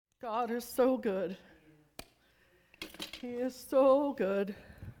God is so good. He is so good.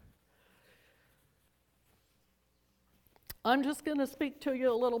 I'm just going to speak to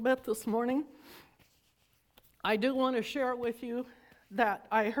you a little bit this morning. I do want to share with you that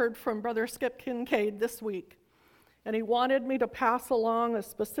I heard from Brother Skip Kincaid this week, and he wanted me to pass along a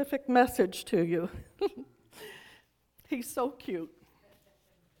specific message to you. He's so cute.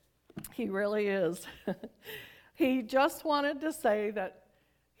 He really is. He just wanted to say that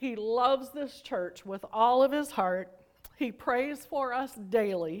he loves this church with all of his heart. He prays for us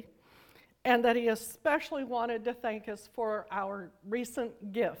daily, and that he especially wanted to thank us for our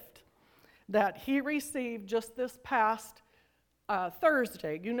recent gift that he received just this past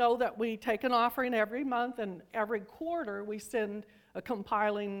Thursday. You know that we take an offering every month, and every quarter we send a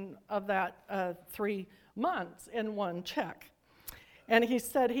compiling of that 3 months in one check. And he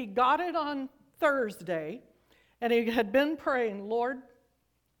said he got it on Thursday, and he had been praying, Lord,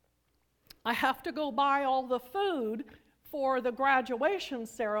 I have to go buy all the food for the graduation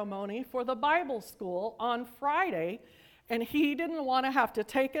ceremony for the Bible school on Friday, and he didn't want to have to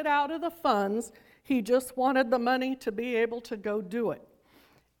take it out of the funds. He just wanted the money to be able to go do it.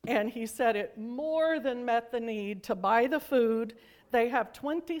 And he said it more than met the need to buy the food. They have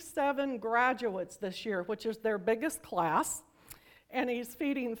 27 graduates this year, which is their biggest class, and he's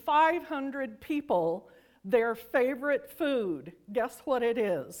feeding 500 people their favorite food. Guess what it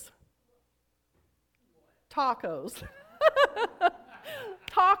is? Tacos.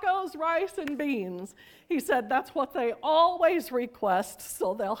 Tacos, rice, and beans. He said that's what they always request,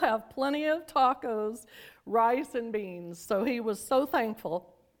 so they'll have plenty of tacos, rice, and beans. So he was so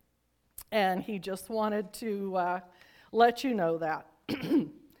thankful, and he just wanted to let you know that.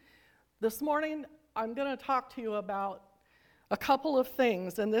 This morning, I'm going to talk to you about a couple of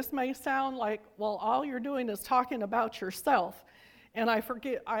things, and this may sound like, well, all you're doing is talking about yourself. And I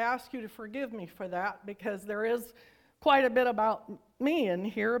ask you to forgive me for that, because there is quite a bit about me in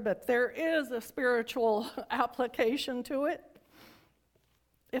here, but there is a spiritual application to it,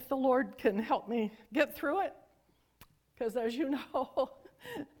 if the Lord can help me get through it, because as you know,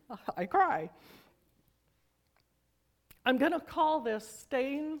 I cry. I'm going to call this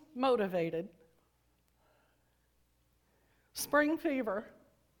Staying Motivated, Spring Fever,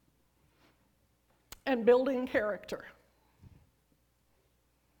 and Building Character.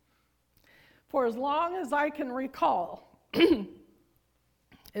 For as long as I can recall,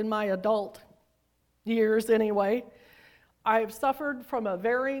 in my adult years anyway, I've suffered from a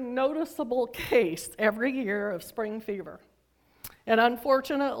very noticeable case every year of spring fever. And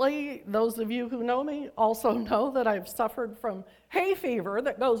unfortunately, those of you who know me also know that I've suffered from hay fever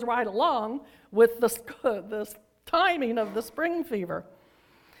that goes right along with this timing of the spring fever.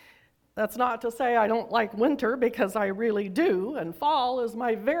 That's not to say I don't like winter, because I really do, and fall is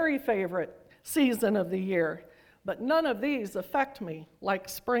my very favorite season of the year, but none of these affect me like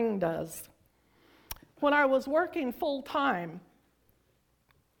spring does. When I was working full-time,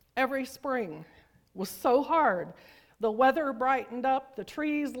 every spring was so hard. The weather brightened up, the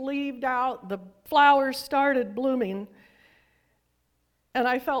trees leaved out, the flowers started blooming, and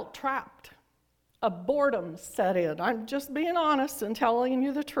I felt trapped. A boredom set in. I'm just being honest and telling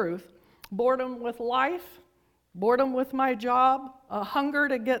you the truth. Boredom with life, boredom with my job, a hunger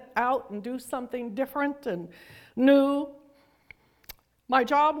to get out and do something different and new. My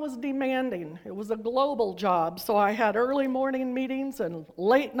job was demanding. It was a global job, so I had early morning meetings and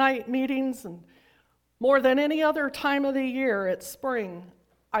late night meetings, and more than any other time of the year at spring,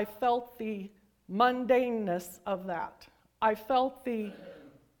 I felt the mundaneness of that. I felt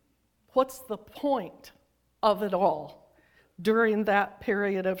what's the point of it all during that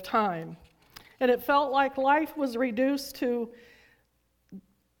period of time? And it felt like life was reduced to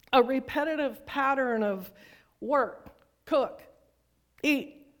a repetitive pattern of work, cook,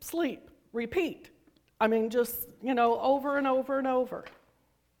 eat, sleep, repeat. I mean, just, over and over and over.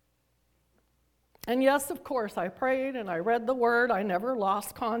 And yes, of course, I prayed and I read the Word. I never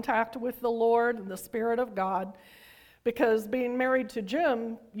lost contact with the Lord and the Spirit of God, because being married to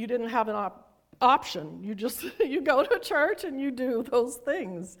Jim, you didn't have an option. You go to church and you do those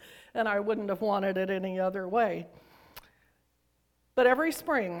things, and I wouldn't have wanted it any other way. But every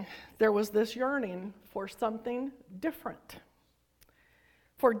spring, there was this yearning for something different,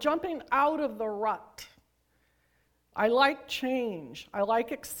 for jumping out of the rut. I like change. I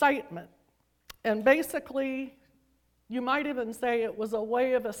like excitement. And basically, you might even say it was a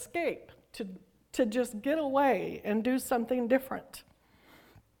way of escape, to just get away and do something different.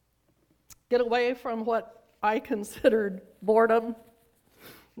 Get away from what I considered boredom,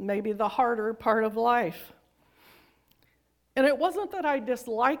 maybe the harder part of life. And it wasn't that I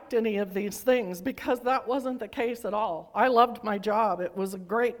disliked any of these things, because that wasn't the case at all. I loved my job. It was a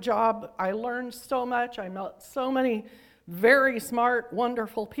great job. I learned so much. I met so many very smart,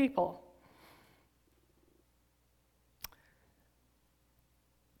 wonderful people.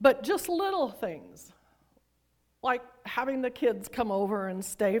 But just little things, like having the kids come over and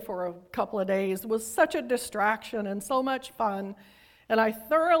stay for a couple of days, was such a distraction and so much fun. And I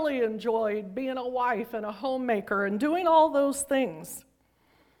thoroughly enjoyed being a wife and a homemaker and doing all those things.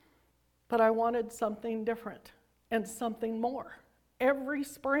 But I wanted something different and something more. Every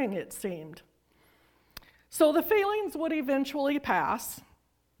spring, it seemed. So the feelings would eventually pass.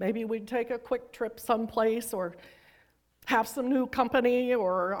 Maybe we'd take a quick trip someplace, or have some new company,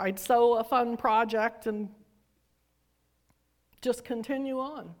 or I'd sew a fun project and just continue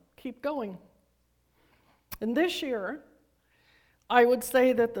on, keep going. And this year, I would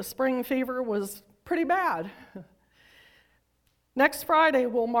say that the spring fever was pretty bad. Next Friday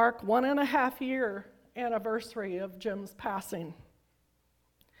will mark 1.5-year anniversary of Jim's passing.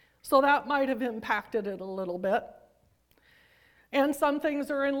 So that might have impacted it a little bit. And some things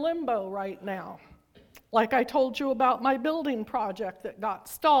are in limbo right now. Like I told you about my building project that got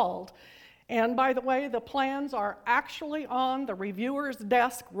stalled. And by the way, the plans are actually on the reviewer's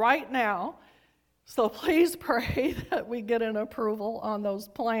desk right now. So please pray that we get an approval on those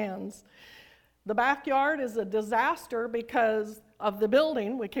plans. The backyard is a disaster because of the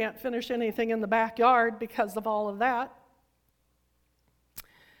building. We can't finish anything in the backyard because of all of that.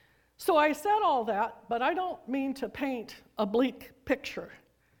 So I said all that, but I don't mean to paint a bleak picture.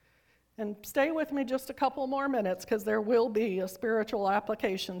 And stay with me just a couple more minutes, because there will be a spiritual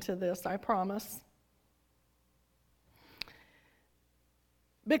application to this, I promise.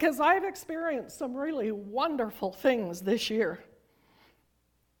 Because I've experienced some really wonderful things this year.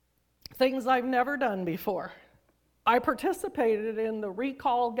 Things I've never done before. I participated in the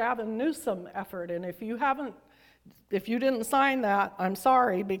Recall Gavin Newsom effort, and if you didn't sign that, I'm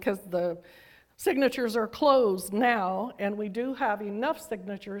sorry, because the signatures are closed now, and we do have enough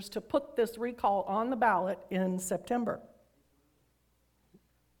signatures to put this recall on the ballot in September.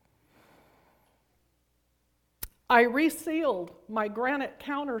 I resealed my granite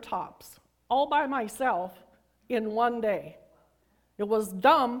countertops all by myself in one day. It was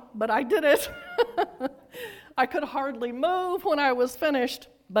dumb, but I did it. I could hardly move when I was finished,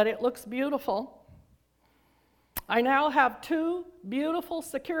 but it looks beautiful. I now have 2 beautiful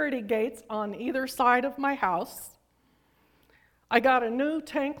security gates on either side of my house. I got a new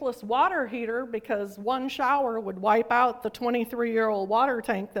tankless water heater because one shower would wipe out the 23-year-old water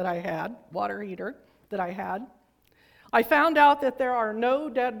heater that I had. I found out that there are no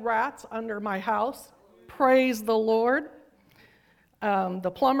dead rats under my house. Praise the Lord.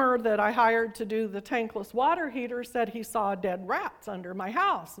 The plumber that I hired to do the tankless water heater said he saw dead rats under my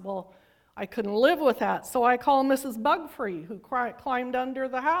house. Well, I couldn't live with that, so I called Mrs. Bugfree, who climbed under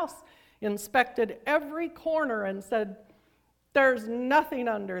the house, inspected every corner, and said, there's nothing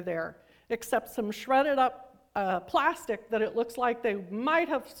under there except some shredded up plastic that it looks like they might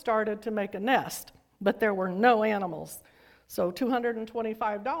have started to make a nest, but there were no animals. So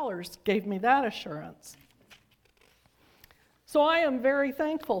 $225 gave me that assurance. So I am very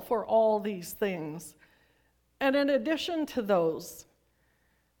thankful for all these things. And in addition to those,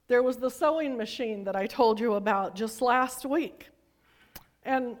 there was the sewing machine that I told you about just last week.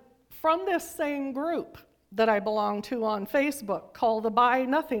 And from this same group that I belong to on Facebook called the Buy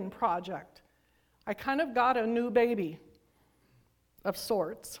Nothing Project, I kind of got a new baby of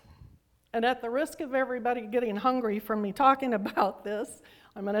sorts. And at the risk of everybody getting hungry from me talking about this,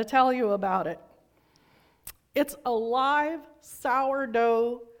 I'm going to tell you about it. It's a live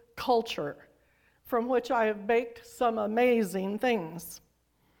sourdough culture from which I have baked some amazing things,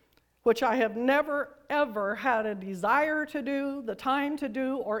 which I have never, ever had a desire to do, the time to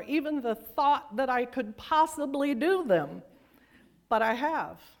do, or even the thought that I could possibly do them. But I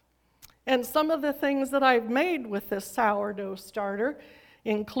have. And some of the things that I've made with this sourdough starter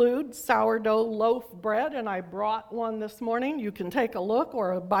include sourdough loaf bread, and I brought one this morning. You can take a look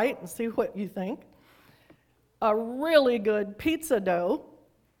or a bite and see what you think. A really good pizza dough,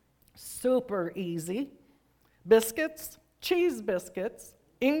 super easy. Biscuits, cheese biscuits,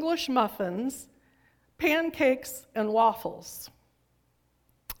 English muffins, pancakes, and waffles.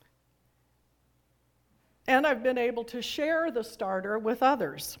 And I've been able to share the starter with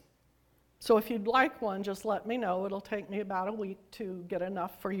others. So if you'd like one, just let me know. It'll take me about a week to get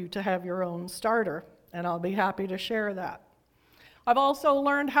enough for you to have your own starter, and I'll be happy to share that. I've also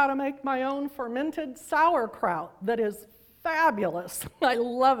learned how to make my own fermented sauerkraut that is fabulous. I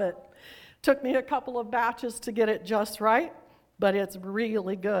love it. Took me a couple of batches to get it just right. but it's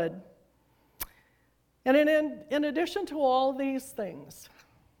really good. And in addition to all these things,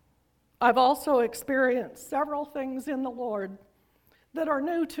 I've also experienced several things in the Lord that are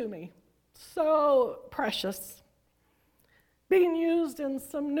new to me, so precious. Being used in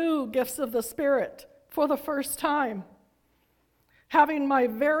some new gifts of the Spirit for the first time. Having my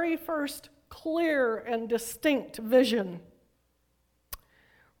very first clear and distinct vision.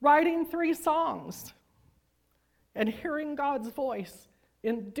 Writing 3 songs and hearing God's voice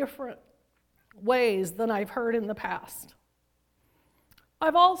in different ways than I've heard in the past.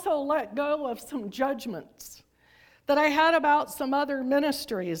 I've also let go of some judgments that I had about some other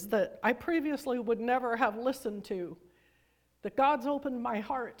ministries that I previously would never have listened to, that God's opened my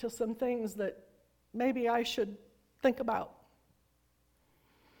heart to some things that maybe I should think about.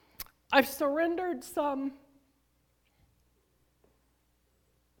 I've surrendered some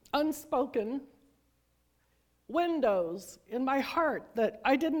unspoken windows in my heart that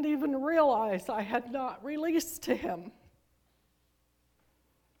I didn't even realize I had not released to Him.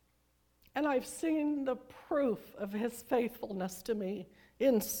 And I've seen the proof of His faithfulness to me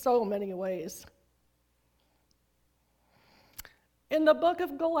in so many ways. In the book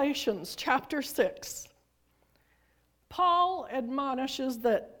of Galatians, chapter 6, Paul admonishes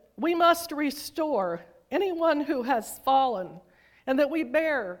that we must restore anyone who has fallen, and that we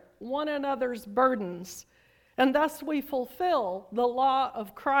bear one another's burdens, and thus we fulfill the law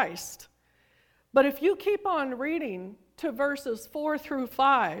of Christ. But if you keep on reading to verses 4 through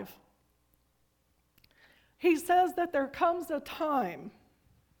 5, he says that there comes a time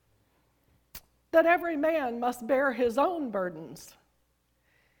that every man must bear his own burdens,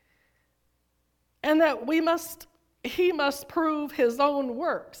 and that he must prove his own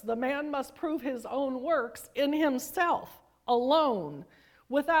works. The man must prove his own works in himself, alone,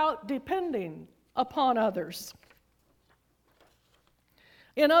 without depending upon others.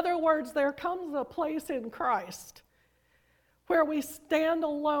 In other words, there comes a place in Christ where we stand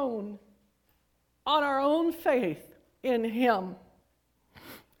alone on our own faith in Him,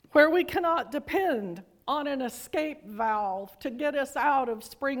 where we cannot depend on an escape valve to get us out of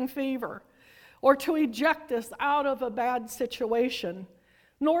spring fever, or to eject us out of a bad situation,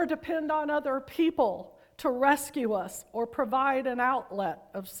 nor depend on other people to rescue us or provide an outlet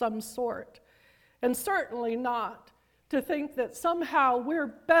of some sort. And certainly not to think that somehow we're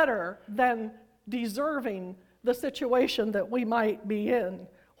better than deserving the situation that we might be in,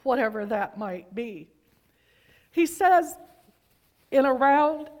 whatever that might be. He says in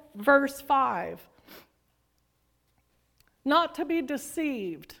around verse 5, not to be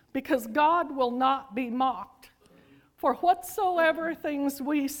deceived, because God will not be mocked. For whatsoever things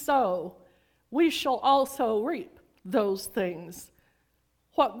we sow, we shall also reap those things.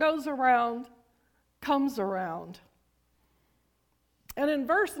 What goes around comes around. And in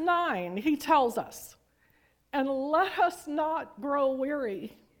verse 9, he tells us, and let us not grow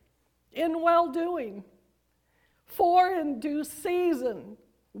weary in well-doing, for in due season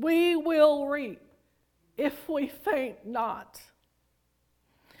we will reap if we faint not.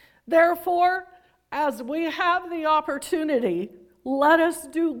 Therefore, as we have the opportunity, let us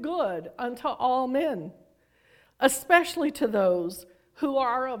do good unto all men, especially to those who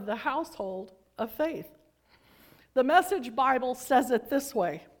are of the household of faith. The Message Bible says it this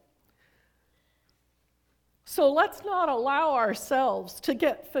way: so let's not allow ourselves to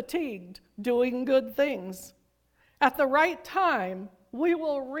get fatigued doing good things. At the right time, we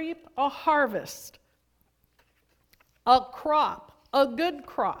will reap a harvest, a crop, a good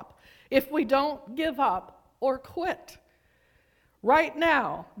crop, if we don't give up or quit. Right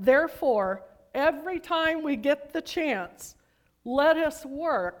now, therefore, every time we get the chance, let us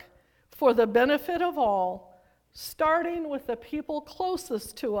work for the benefit of all, starting with the people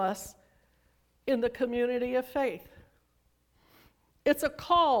closest to us in the community of faith. It's a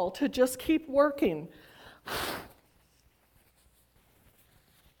call to just keep working.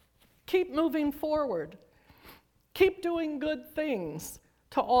 Keep moving forward. Keep doing good things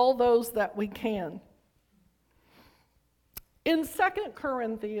to all those that we can. In 2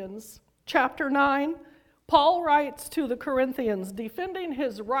 Corinthians chapter 9, Paul writes to the Corinthians, defending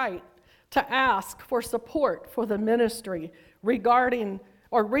his right to ask for support for the ministry regarding,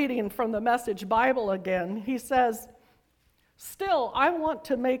 or reading from the Message Bible again, he says, still, I want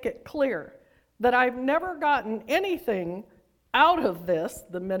to make it clear that I've never gotten anything out of this,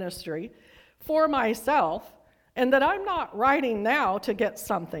 the ministry, for myself, and that I'm not writing now to get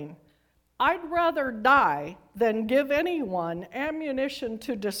something. I'd rather die than give anyone ammunition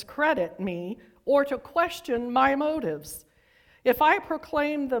to discredit me or to question my motives. If I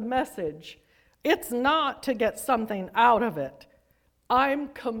proclaim the message, it's not to get something out of it, I'm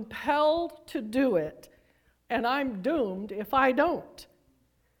compelled to do it, and I'm doomed if I don't.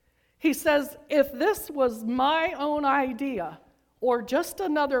 He says, if this was my own idea or just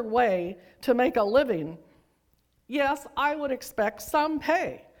another way to make a living, yes, I would expect some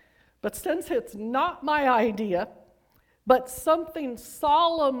pay. But since it's not my idea, but something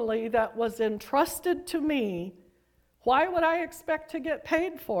solemnly that was entrusted to me, why would I expect to get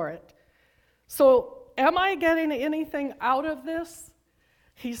paid for it? So, am I getting anything out of this?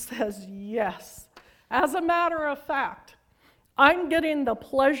 He says, yes. As a matter of fact, I'm getting the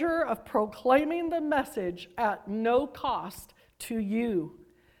pleasure of proclaiming the message at no cost to you.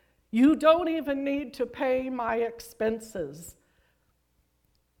 You don't even need to pay my expenses.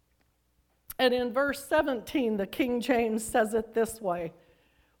 And in verse 17, the King James says it this way,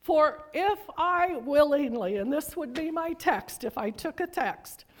 for if I willingly, and this would be my text if I took a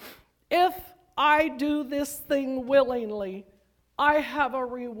text, if I do this thing willingly, I have a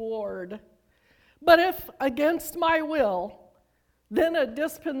reward. But if against my will, then a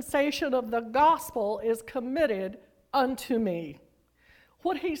dispensation of the gospel is committed unto me.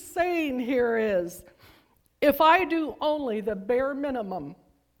 What he's saying here is, if I do only the bare minimum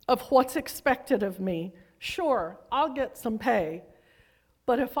of what's expected of me, sure, I'll get some pay.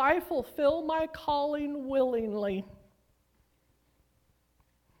 But if I fulfill my calling willingly,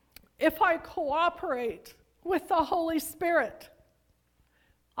 if I cooperate with the Holy Spirit,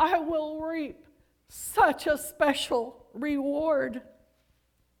 I will reap such a special reward.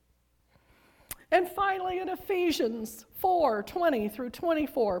 And finally, in Ephesians 4:20 through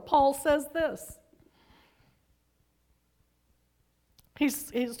 24, Paul says this.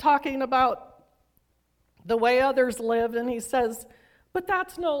 He's talking about the way others live, and he says, but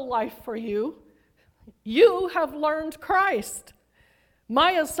that's no life for you. You have learned Christ.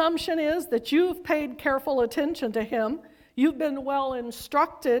 My assumption is that you've paid careful attention to him. You've been well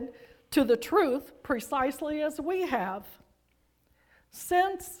instructed to the truth, precisely as we have.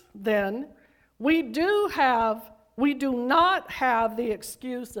 Since then, we do not have the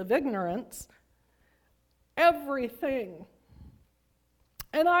excuse of ignorance. Everything,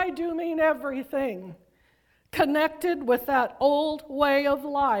 and I do mean everything, connected with that old way of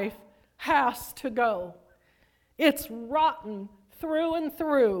life has to go. It's rotten through and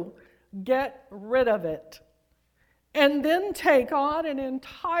through. Get rid of it. And then take on an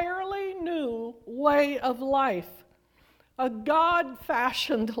entirely new way of life, a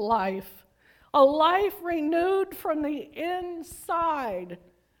God-fashioned life, a life renewed from the inside.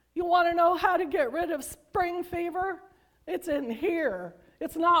 You want to know how to get rid of spring fever? It's in here.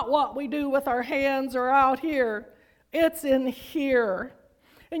 It's not what we do with our hands or out here. It's in here.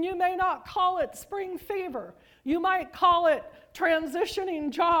 And you may not call it spring fever. You might call it transitioning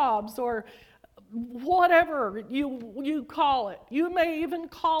jobs or whatever you call it. You may even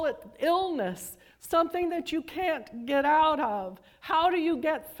call it illness, something that you can't get out of. How do you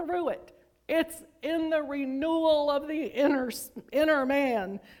get through it? It's in the renewal of the inner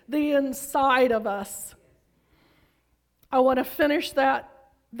man, the inside of us. I want to finish that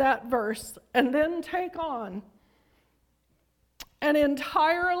verse and then take on an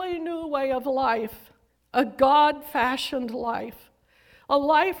entirely new way of life, a God-fashioned life, a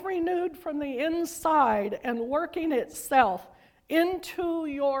life renewed from the inside and working itself into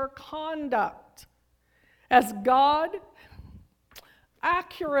your conduct as God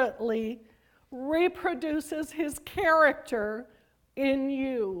accurately reproduces his character in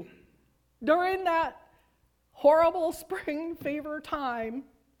you. During that horrible spring fever time,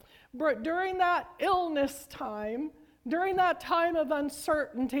 during that illness time, during that time of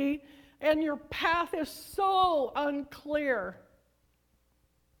uncertainty, and your path is so unclear,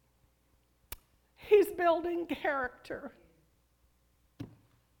 he's building character.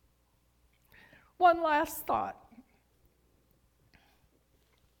 One last thought.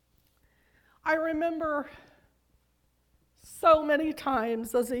 I remember so many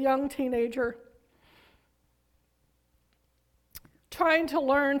times as a young teenager trying to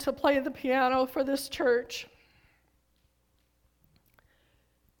learn to play the piano for this church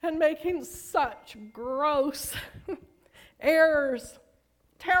and making such gross errors,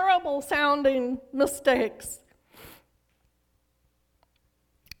 terrible sounding mistakes,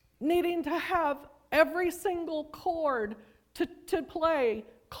 needing to have every single chord to play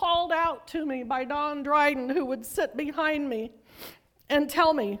called out to me by Don Dryden, who would sit behind me and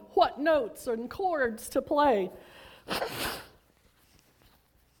tell me what notes and chords to play.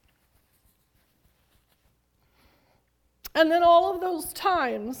 And then all of those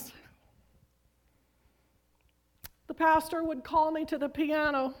times, the pastor would call me to the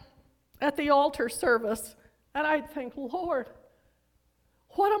piano at the altar service, and I'd think, Lord,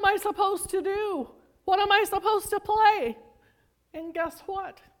 What am I supposed to do? What am I supposed to play? And guess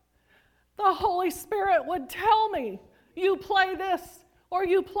what? The Holy Spirit would tell me, you play this or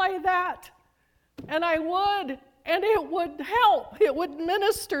you play that. And I would, and it would help. It would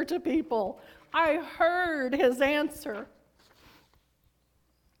minister to people. I heard his answer.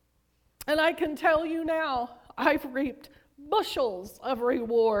 And I can tell you now, I've reaped bushels of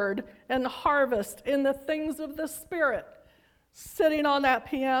reward and harvest in the things of the Spirit, sitting on that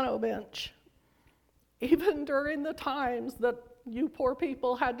piano bench, even during the times that you poor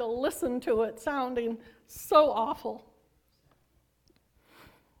people had to listen to it sounding so awful.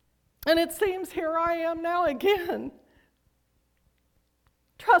 And it seems here I am now again,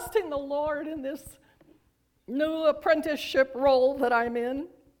 trusting the Lord in this new apprenticeship role that I'm in.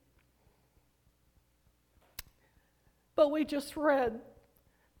 But we just read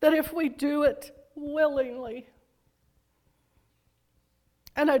that if we do it willingly,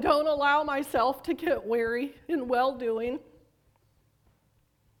 and I don't allow myself to get weary in well-doing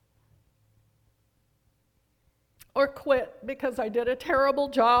or quit because I did a terrible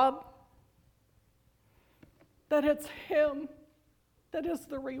job, that it's him that is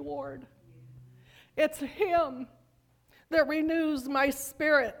the reward. It's him that renews my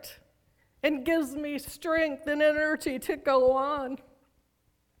spirit and gives me strength and energy to go on.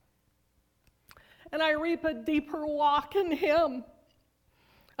 And I reap a deeper walk in him,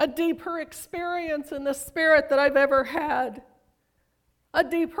 a deeper experience in the Spirit that I've ever had, a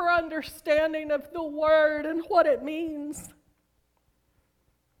deeper understanding of the Word and what it means.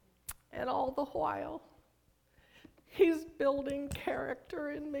 And all the while, he's building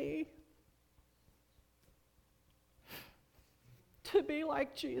character in me to be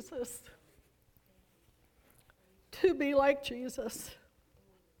like Jesus. To be like Jesus.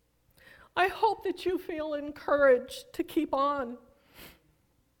 I hope that you feel encouraged to keep on,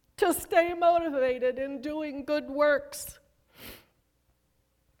 to stay motivated in doing good works,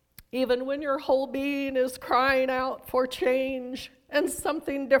 even when your whole being is crying out for change and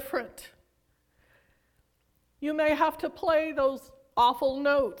something different. You may have to play those awful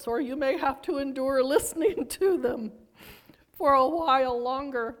notes, or you may have to endure listening to them for a while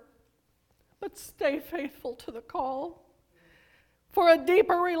longer, but stay faithful to the call. For a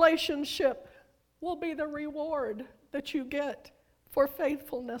deeper relationship will be the reward that you get for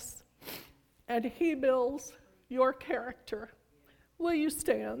faithfulness, and he builds your character. Will you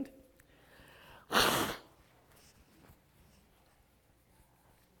stand?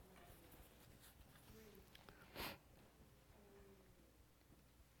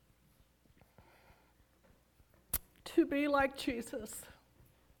 To be like Jesus.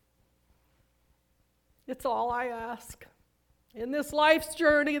 It's all I ask. In this life's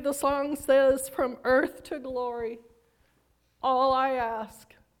journey, the song says, from earth to glory, all I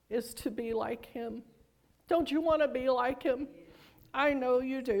ask is to be like him. Don't you want to be like him? I know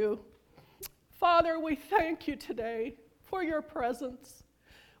you do. Father, we thank you today for your presence.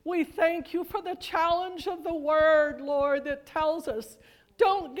 We thank you for the challenge of the word, Lord, that tells us,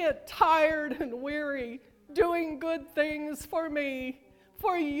 don't get tired and weary doing good things for me,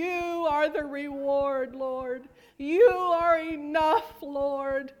 for you are the reward, Lord. You are enough,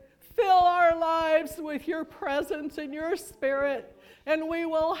 Lord. Fill our lives with your presence and your spirit, and we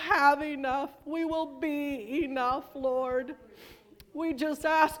will have enough. We will be enough, Lord. We just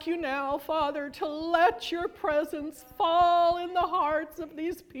ask you now, Father, to let your presence fall in the hearts of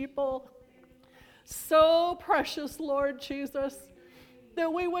these people. So precious, Lord Jesus,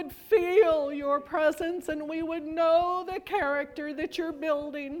 that we would feel your presence and we would know the character that you're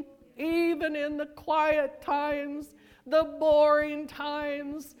building, even in the quiet times, the boring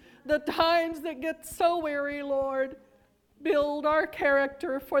times, the times that get so weary, Lord. Build our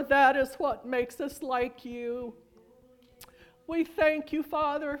character, for that is what makes us like you. We thank you,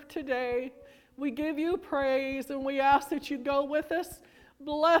 Father, today. We give you praise, and we ask that you go with us.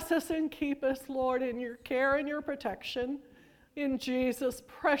 Bless us and keep us, Lord, in your care and your protection. In Jesus'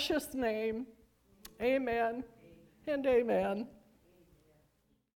 precious name, amen and amen.